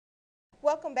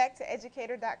Welcome back to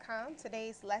Educator.com.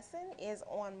 Today's lesson is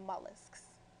on mollusks.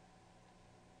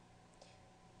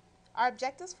 Our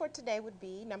objectives for today would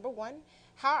be, number one,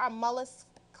 how are mollusks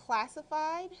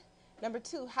classified? Number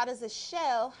two, how does a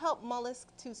shell help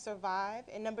mollusks to survive?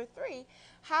 And number three,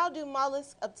 how do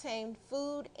mollusks obtain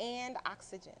food and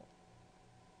oxygen?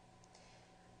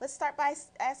 Let's start by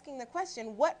asking the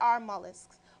question, what are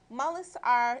mollusks? Mollusks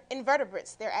are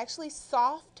invertebrates. They're actually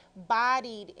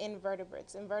soft-bodied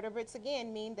invertebrates. Invertebrates,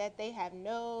 again, mean that they have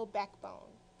no backbone.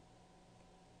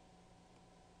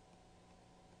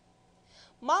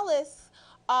 Mollusks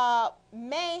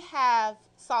may have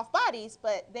soft bodies,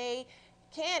 but they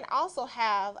can also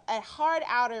have a hard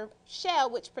outer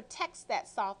shell which protects that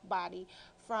soft body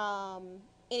from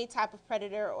any type of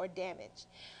predator or damage.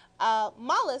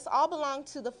 Mollusks all belong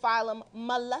to the phylum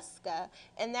Mollusca,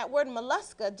 and that word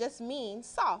mollusca just means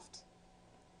soft.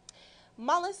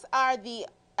 Mollusks are the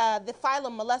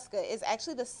phylum Mollusca is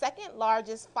actually the second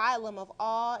largest phylum of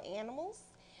all animals.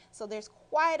 So there's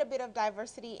quite a bit of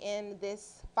diversity in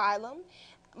this phylum.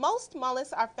 Most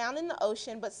mollusks are found in the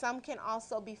ocean, but some can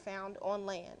also be found on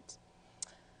land.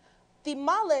 The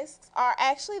mollusks are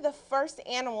actually the first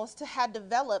animals to have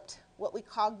developed what we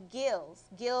call gills.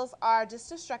 Gills are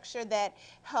just a structure that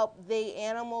help the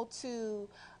animal to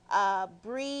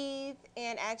breathe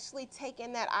and actually take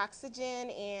in that oxygen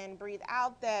and breathe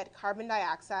out that carbon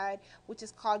dioxide, which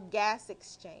is called gas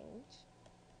exchange.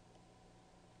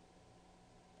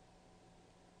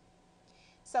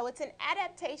 So it's an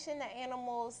adaptation that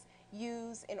animals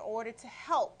use in order to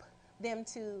help them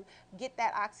to get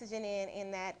that oxygen in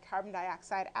and that carbon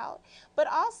dioxide out. But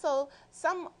also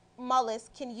some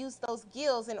mollusks can use those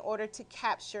gills in order to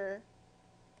capture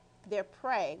their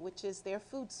prey, which is their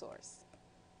food source.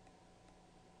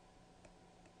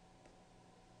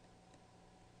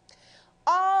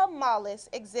 All mollusks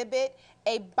exhibit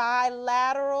a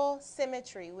bilateral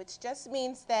symmetry, which just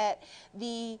means that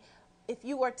if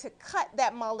you were to cut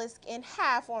that mollusk in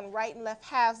half on right and left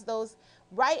halves, those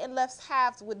right and left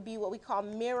halves would be what we call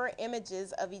mirror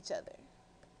images of each other.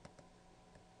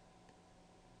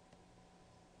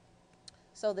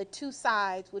 So the two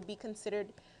sides would be considered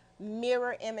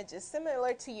mirror images,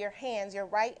 similar to your hands, your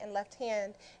right and left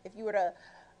hand. If you were to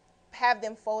have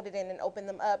them folded in and open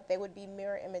them up, they would be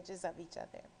mirror images of each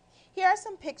other. Here are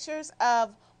some pictures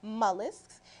of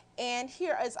mollusks, and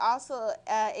here is also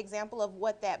an example of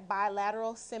what that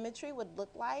bilateral symmetry would look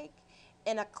like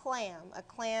in a clam. A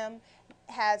clam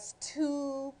has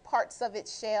two parts of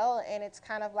its shell, and it's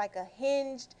kind of like a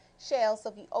hinged shell. So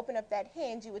if you open up that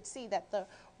hinge, you would see that the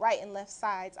right and left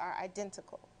sides are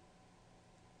identical.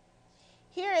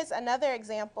 Here is another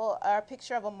example, a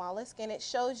picture of a mollusk, and it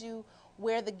shows you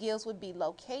where the gills would be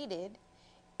located.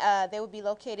 They would be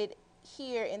located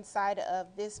here inside of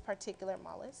this particular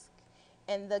mollusk.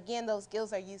 And again, those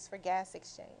gills are used for gas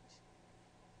exchange.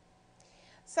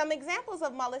 Some examples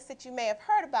of mollusks that you may have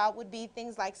heard about would be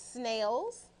things like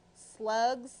snails,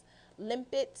 slugs,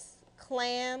 limpets,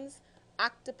 clams,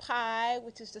 octopi,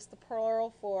 which is just the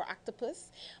plural for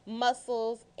octopus,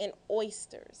 mussels, and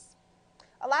oysters.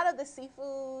 A lot of the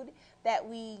seafood that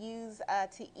we use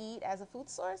to eat as a food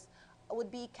source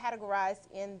would be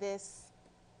categorized in this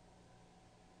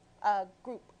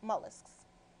group, mollusks.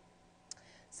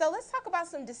 So let's talk about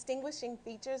some distinguishing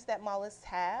features that mollusks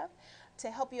have to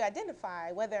help you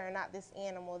identify whether or not this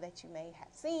animal that you may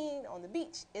have seen on the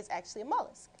beach is actually a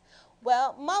mollusk.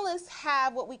 Well, mollusks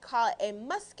have what we call a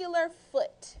muscular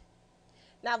foot.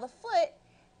 Now the foot,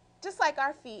 just like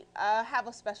our feet, have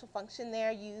a special function.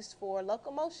 They're used for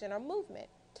locomotion or movement.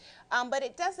 But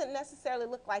it doesn't necessarily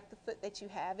look like the foot that you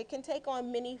have. It can take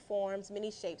on many forms,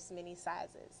 many shapes, many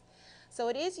sizes. So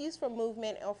it is used for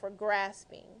movement or for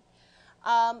grasping.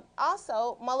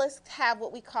 Also, mollusks have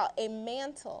what we call a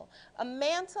mantle. A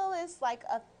mantle is like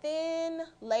a thin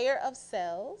layer of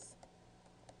cells.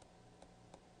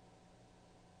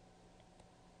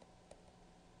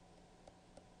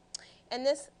 And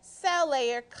this cell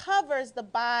layer covers the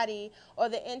body or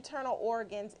the internal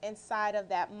organs inside of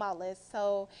that mollusk.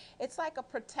 So it's like a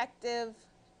protective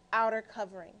outer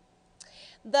covering.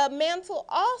 The mantle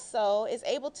also is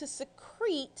able to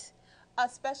secrete a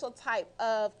special type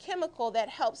of chemical that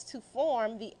helps to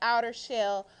form the outer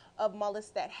shell of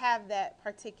mollusks that have that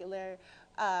particular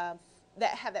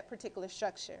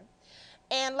structure.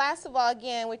 And last of all,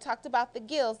 again, we talked about the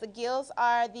gills. The gills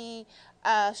are the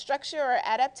structure or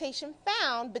adaptation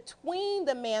found between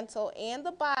the mantle and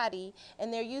the body,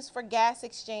 and they're used for gas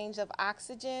exchange of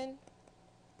oxygen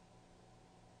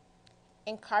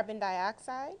and carbon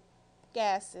dioxide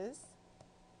gases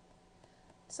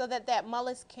so that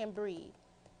mollusk can breathe.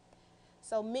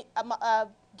 So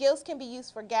Gills can be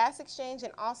used for gas exchange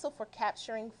and also for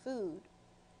capturing food.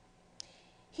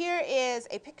 Here is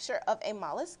a picture of a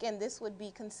mollusk, and this would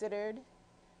be considered,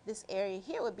 this area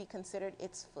here would be considered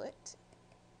its foot.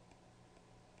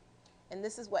 And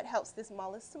this is what helps this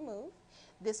mollusk to move.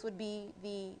 This would be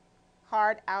the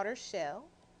hard outer shell.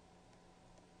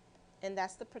 And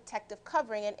that's the protective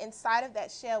covering. And inside of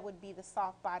that shell would be the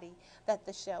soft body that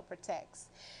the shell protects.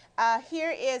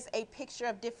 Here is a picture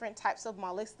of different types of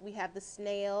mollusks. We have the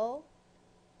snail,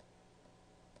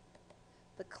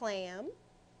 the clam,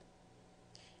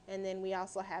 and then we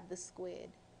also have the squid.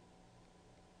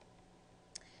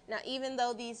 Now, even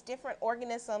though these different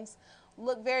organisms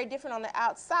look very different on the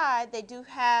outside, they do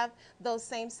have those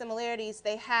same similarities.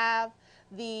 They have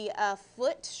the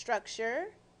foot structure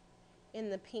in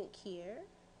the pink here,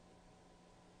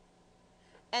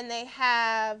 and they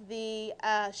have the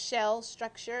shell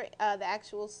structure. The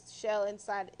actual shell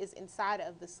inside is inside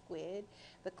of the squid.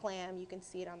 The clam, you can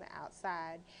see it on the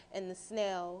outside, and the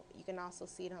snail, you can also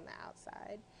see it on the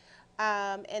outside.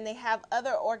 And they have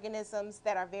other organisms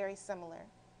that are very similar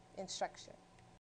in structure.